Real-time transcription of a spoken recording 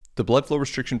The Blood Flow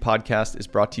Restriction Podcast is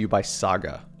brought to you by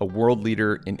Saga, a world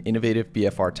leader in innovative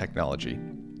BFR technology.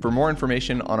 For more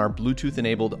information on our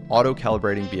Bluetooth-enabled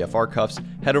auto-calibrating BFR cuffs,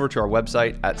 head over to our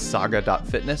website at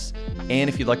saga.fitness. And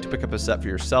if you'd like to pick up a set for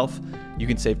yourself, you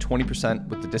can save 20%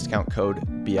 with the discount code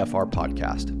BFR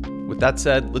Podcast. With that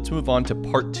said, let's move on to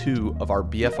part 2 of our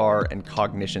BFR and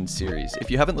Cognition series.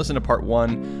 If you haven't listened to part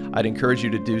 1, I'd encourage you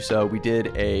to do so. We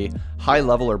did a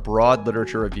high-level or broad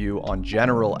literature review on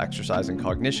general exercise and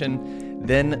cognition,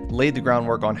 then laid the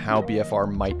groundwork on how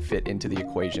BFR might fit into the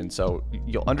equation. So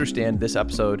you'll understand this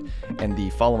episode and the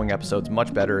following episodes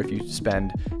much better if you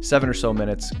spend 7 or so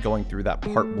minutes going through that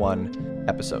part 1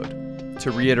 episode. To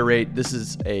reiterate, this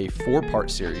is a 4-part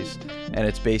series, and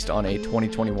it's based on a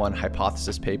 2021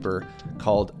 hypothesis paper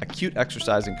called Acute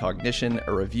Exercise and Cognition,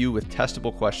 a review with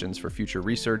testable questions for future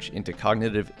research into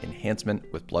cognitive enhancement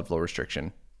with blood flow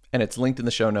restriction. And it's linked in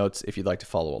the show notes if you'd like to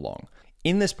follow along.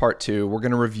 In this part 2, we're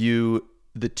going to review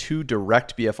the 2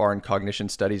 direct BFR and cognition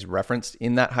studies referenced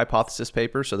in that hypothesis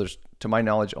paper. So there's, to my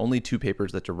knowledge, only 2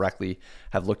 papers that directly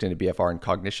have looked into BFR and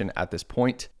cognition at this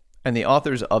point. And the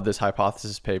authors of this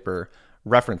hypothesis paper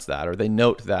reference that, or they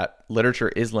note that literature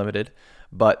is limited,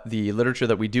 but the literature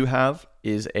that we do have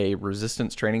is a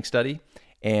resistance training study,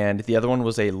 and the other one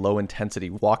was a low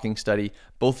intensity walking study.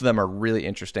 Both of them are really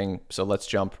interesting, so let's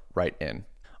jump right in.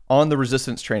 On the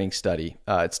resistance training study,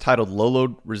 it's titled Low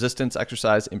Load Resistance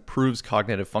Exercise Improves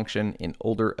Cognitive Function in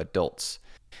Older Adults.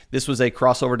 This was a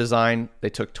crossover design. They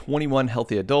took 21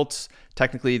 healthy adults.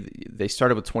 Technically, they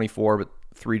started with 24, but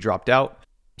 3 dropped out.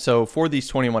 So for these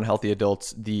 21 healthy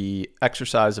adults, the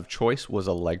exercise of choice was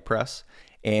a leg press,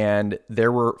 and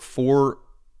there were 4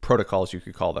 protocols, you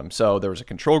could call them. So there was a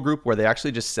control group where they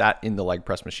actually just sat in the leg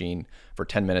press machine for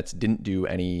 10 minutes, didn't do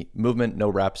any movement, no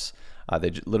reps.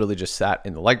 They literally just sat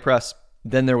in the leg press.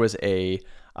 Then there was a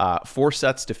 4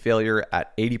 sets to failure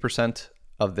at 80%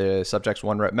 of the subject's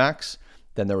 1 rep max.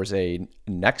 Then there was a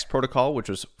next protocol, which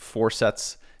was 4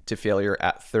 sets to failure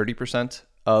at 30%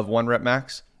 of 1 rep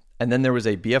max. And then there was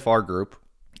a BFR group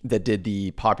that did the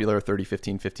popular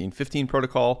 30-15-15-15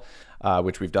 protocol,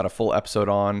 which we've done a full episode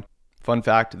on. Fun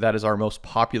fact, that is our most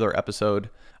popular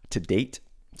episode to date.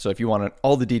 So if you want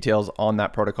all the details on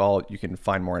that protocol, you can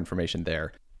find more information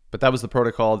there. But that was the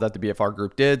protocol that the BFR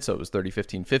group did. So it was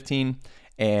 30-15-15.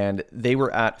 And they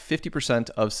were at 50%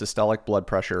 of systolic blood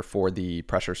pressure for the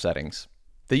pressure settings.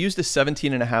 They used a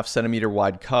 17.5 centimeter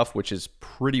wide cuff, which is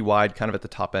pretty wide, kind of at the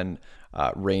top end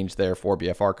range there for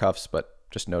BFR cuffs, but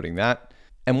just noting that.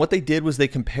 And what they did was they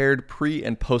compared pre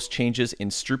and post changes in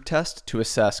Stroop test to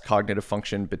assess cognitive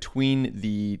function between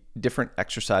the different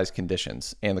exercise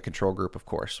conditions and the control group, of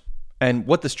course. And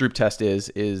what the Stroop test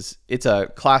is it's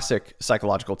a classic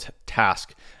psychological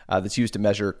task that's used to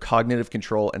measure cognitive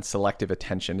control and selective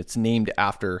attention. It's named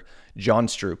after John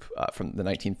Stroop from the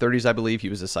 1930s, I believe. He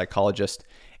was a psychologist.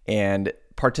 And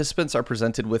participants are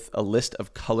presented with a list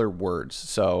of color words.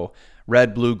 So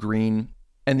red, blue, green.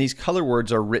 And these color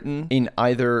words are written in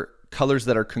either colors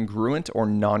that are congruent or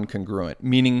non-congruent,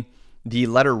 meaning the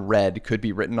letter red could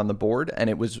be written on the board and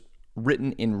it was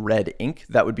written in red ink.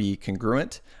 That would be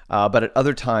congruent. But at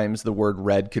other times, the word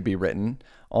red could be written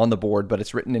on the board, but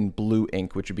it's written in blue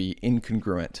ink, which would be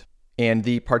incongruent. And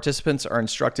the participants are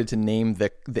instructed to name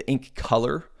the ink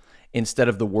color instead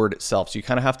of the word itself. So you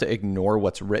kind of have to ignore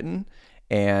what's written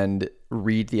and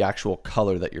read the actual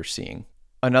color that you're seeing.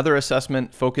 Another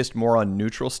assessment focused more on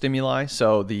neutral stimuli.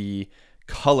 So the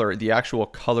color, the actual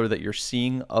color that you're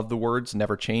seeing of the words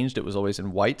never changed. It was always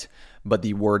in white, but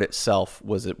the word itself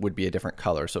would be a different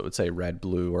color. So it would say red,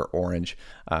 blue, or orange,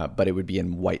 but it would be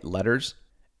in white letters.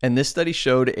 And this study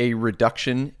showed a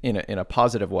reduction in a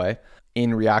positive way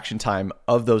in reaction time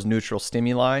of those neutral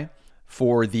stimuli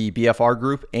for the BFR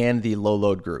group and the low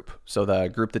load group. So the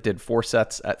group that did 4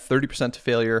 sets at 30% to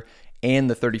failure and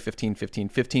the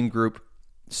 30-15-15-15 group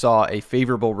saw a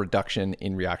favorable reduction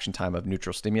in reaction time of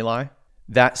neutral stimuli.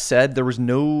 That said, there was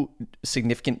no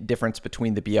significant difference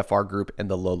between the BFR group and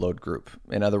the low load group.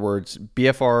 In other words,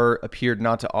 BFR appeared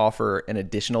not to offer an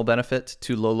additional benefit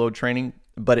to low load training,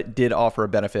 but it did offer a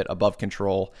benefit above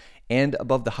control and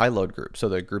above the high load group. So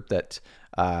the group that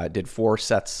did 4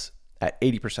 sets at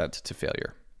 80% to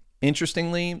failure.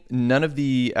 Interestingly, none of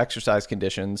the exercise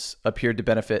conditions appeared to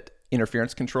benefit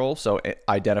interference control, so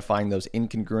identifying those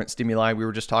incongruent stimuli we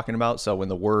were just talking about. So when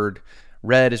the word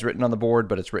red is written on the board,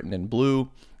 but it's written in blue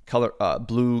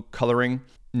coloring,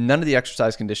 none of the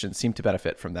exercise conditions seem to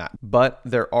benefit from that. But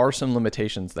there are some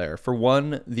limitations there. For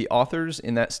one, the authors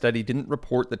in that study didn't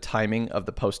report the timing of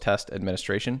the post-test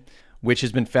administration, which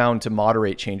has been found to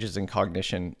moderate changes in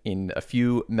cognition in a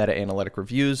few meta-analytic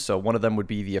reviews. So one of them would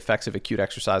be the effects of acute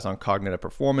exercise on cognitive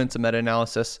performance, a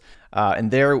meta-analysis. And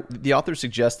there, the authors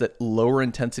suggest that lower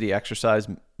intensity exercise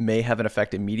may have an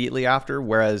effect immediately after,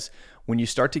 whereas when you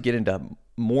start to get into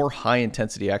more high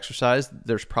intensity exercise,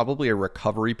 there's probably a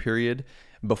recovery period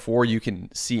before you can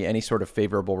see any sort of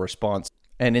favorable response.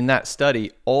 And in that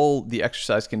study, all the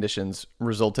exercise conditions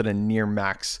resulted in near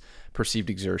max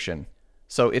perceived exertion.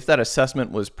 So if that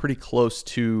assessment was pretty close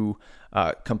to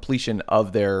completion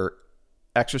of their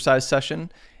exercise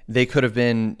session, they could have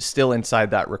been still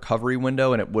inside that recovery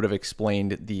window, and it would have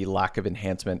explained the lack of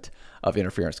enhancement of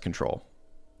interference control.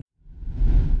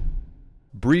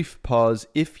 Brief pause.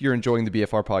 If you're enjoying the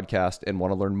BFR podcast and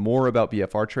want to learn more about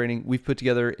BFR training, we've put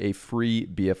together a free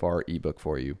BFR ebook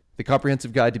for you. The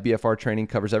comprehensive guide to BFR training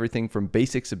covers everything from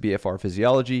basics of BFR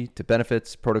physiology to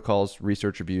benefits, protocols,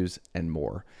 research reviews, and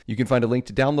more. You can find a link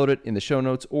to download it in the show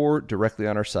notes or directly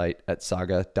on our site at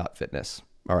saga.fitness.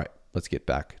 All right, let's get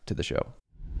back to the show.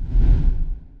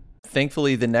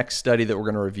 Thankfully, the next study that we're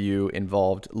going to review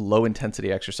involved low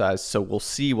intensity exercise, so we'll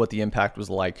see what the impact was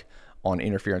like on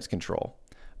interference control.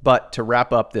 But to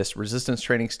wrap up this resistance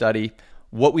training study,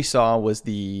 what we saw was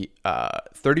the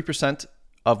 30%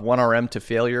 of 1RM to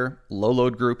failure low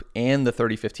load group and the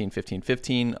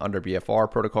 30-15-15-15 under BFR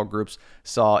protocol groups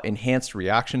saw enhanced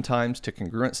reaction times to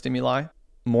congruent stimuli,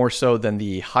 more so than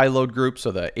the high load group,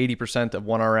 so the 80% of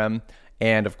 1RM,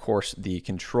 and of course the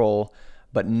control.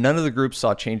 But none of the groups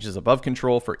saw changes above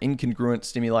control for incongruent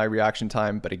stimuli reaction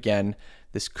time. But again,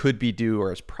 this could be due,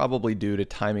 or is probably due, to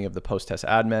timing of the post-test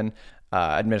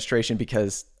administration,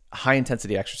 because high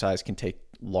intensity exercise can take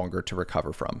longer to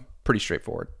recover from. Pretty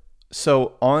straightforward.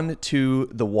 So on to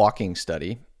the walking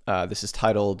study. This is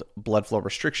titled Blood Flow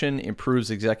Restriction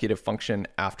Improves Executive Function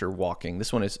After Walking.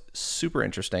 This one is super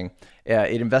interesting.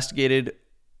 It investigated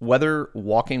whether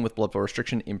walking with blood flow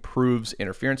restriction improves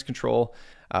interference control,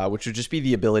 which would just be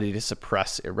the ability to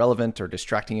suppress irrelevant or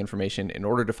distracting information in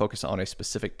order to focus on a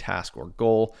specific task or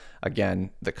goal.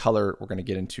 Again, the color, we're going to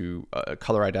get into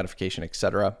color identification,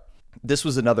 etc. This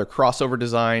was another crossover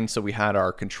design. So we had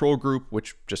our control group,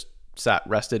 which just sat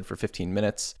rested for 15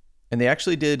 minutes. And they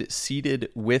actually did seated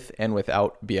with and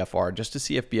without BFR, just to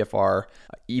see if BFR,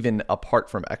 even apart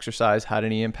from exercise, had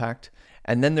any impact.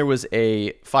 And then there was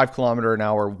a 5 kilometer an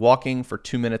hour walking for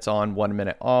 2 minutes on, 1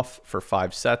 minute off for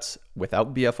 5 sets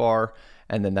without BFR.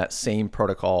 And then that same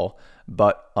protocol,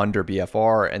 but under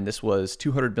BFR. And this was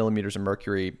 200 millimeters of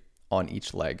mercury on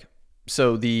each leg.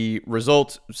 So the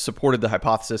result supported the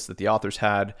hypothesis that the authors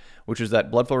had, which was that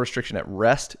blood flow restriction at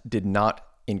rest did not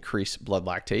increase blood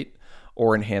lactate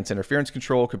or enhance interference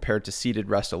control compared to seated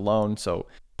rest alone. So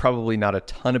probably not a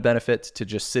ton of benefit to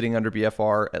just sitting under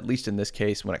BFR, at least in this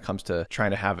case, when it comes to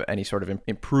trying to have any sort of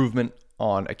improvement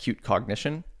on acute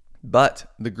cognition. But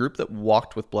the group that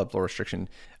walked with blood flow restriction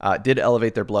did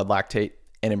elevate their blood lactate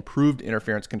and improved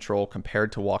interference control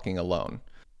compared to walking alone.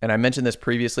 And I mentioned this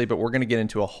previously, but we're going to get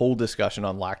into a whole discussion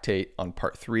on lactate on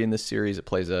part 3 in this series. It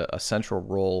plays a central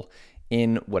role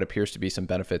in what appears to be some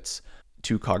benefits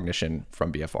to cognition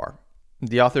from BFR.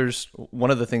 The authors,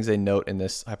 one of the things they note in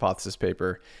this hypothesis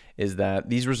paper is that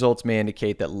these results may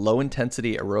indicate that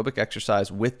low-intensity aerobic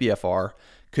exercise with BFR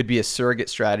could be a surrogate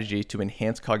strategy to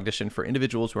enhance cognition for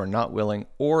individuals who are not willing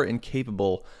or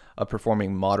incapable of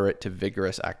performing moderate to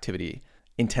vigorous activity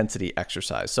intensity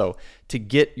exercise. So to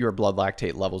get your blood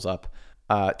lactate levels up,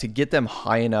 to get them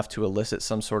high enough to elicit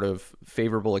some sort of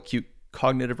favorable acute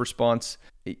cognitive response,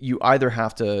 you either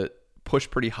have to push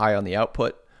pretty high on the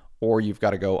output, or you've got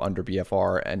to go under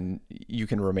BFR and you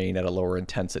can remain at a lower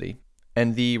intensity.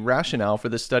 And the rationale for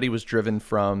this study was driven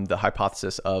from the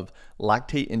hypothesis of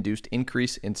lactate-induced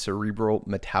increase in cerebral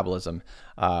metabolism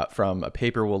from a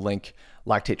paper we'll link,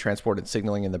 Lactate Transport and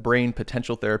Signaling in the Brain,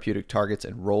 Potential Therapeutic Targets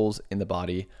and Roles in the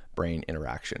Body-Brain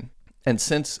Interaction. And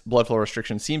since blood flow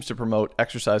restriction seems to promote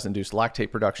exercise-induced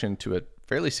lactate production to a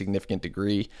fairly significant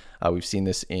degree, we've seen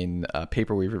this in a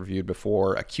paper we've reviewed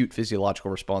before, acute physiological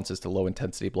responses to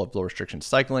low-intensity blood flow restriction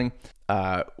cycling.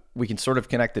 We can sort of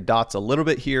connect the dots a little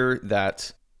bit here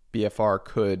that BFR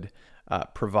could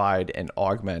provide an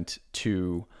augment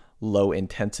to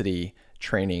low-intensity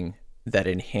training that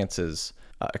enhances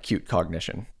acute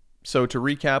cognition. So to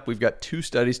recap, we've got 2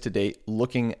 studies to date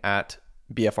looking at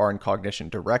BFR and cognition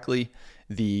directly.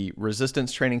 The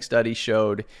resistance training study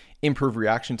showed improved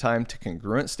reaction time to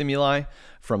congruent stimuli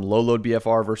from low load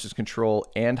BFR versus control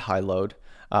and high load,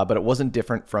 but it wasn't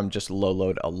different from just low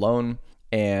load alone.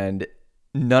 And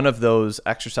None of those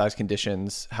exercise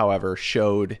conditions, however,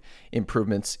 showed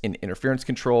improvements in interference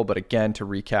control. But again, to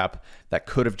recap, that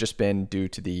could have just been due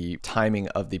to the timing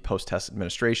of the post-test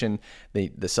administration.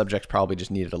 The subjects probably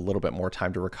just needed a little bit more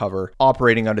time to recover,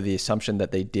 operating under the assumption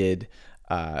that they did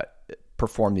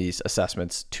perform these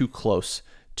assessments too close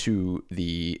to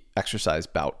the exercise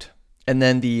bout. And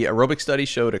then the aerobic study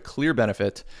showed a clear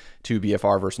benefit to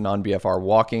BFR versus non-BFR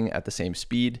walking at the same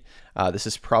speed. This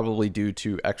is probably due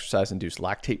to exercise-induced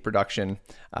lactate production.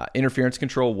 Interference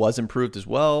control was improved as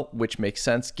well, which makes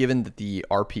sense given that the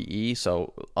RPE,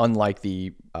 so unlike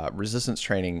the resistance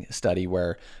training study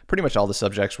where pretty much all the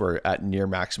subjects were at near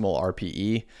maximal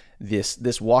RPE,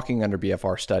 this walking under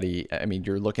BFR study, I mean,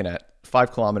 you're looking at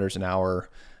 5 kilometers an hour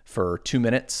for 2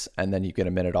 minutes, and then you get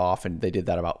a minute off, and they did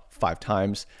that about 5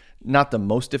 times. Not the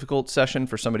most difficult session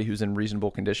for somebody who's in reasonable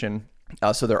condition.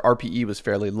 So their RPE was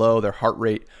fairly low. Their heart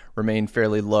rate remained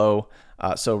fairly low.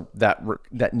 So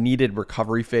that needed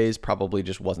recovery phase probably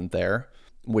just wasn't there,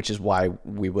 which is why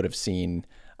we would have seen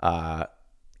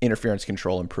interference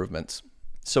control improvements.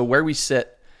 So where we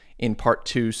sit in part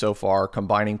 2 so far,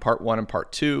 combining part 1 and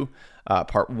part 2.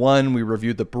 Part 1, we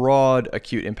reviewed the broad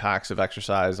acute impacts of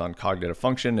exercise on cognitive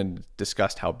function and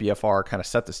discussed how BFR kind of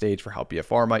set the stage for how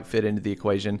BFR might fit into the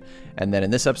equation. And then in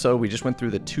this episode, we just went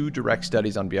through the 2 direct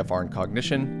studies on BFR and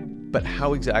cognition, but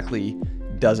how exactly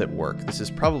does it work? This is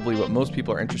probably what most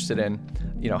people are interested in.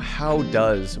 How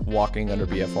does walking under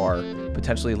BFR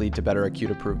potentially lead to better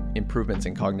acute improvements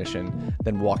in cognition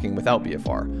than walking without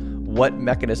BFR? What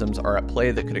mechanisms are at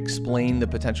play that could explain the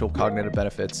potential cognitive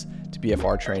benefits to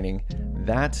BFR training?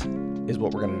 That is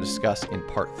what we're going to discuss in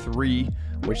part 3,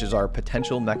 which is our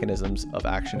potential mechanisms of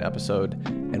action episode,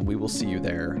 and we will see you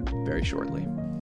there very shortly.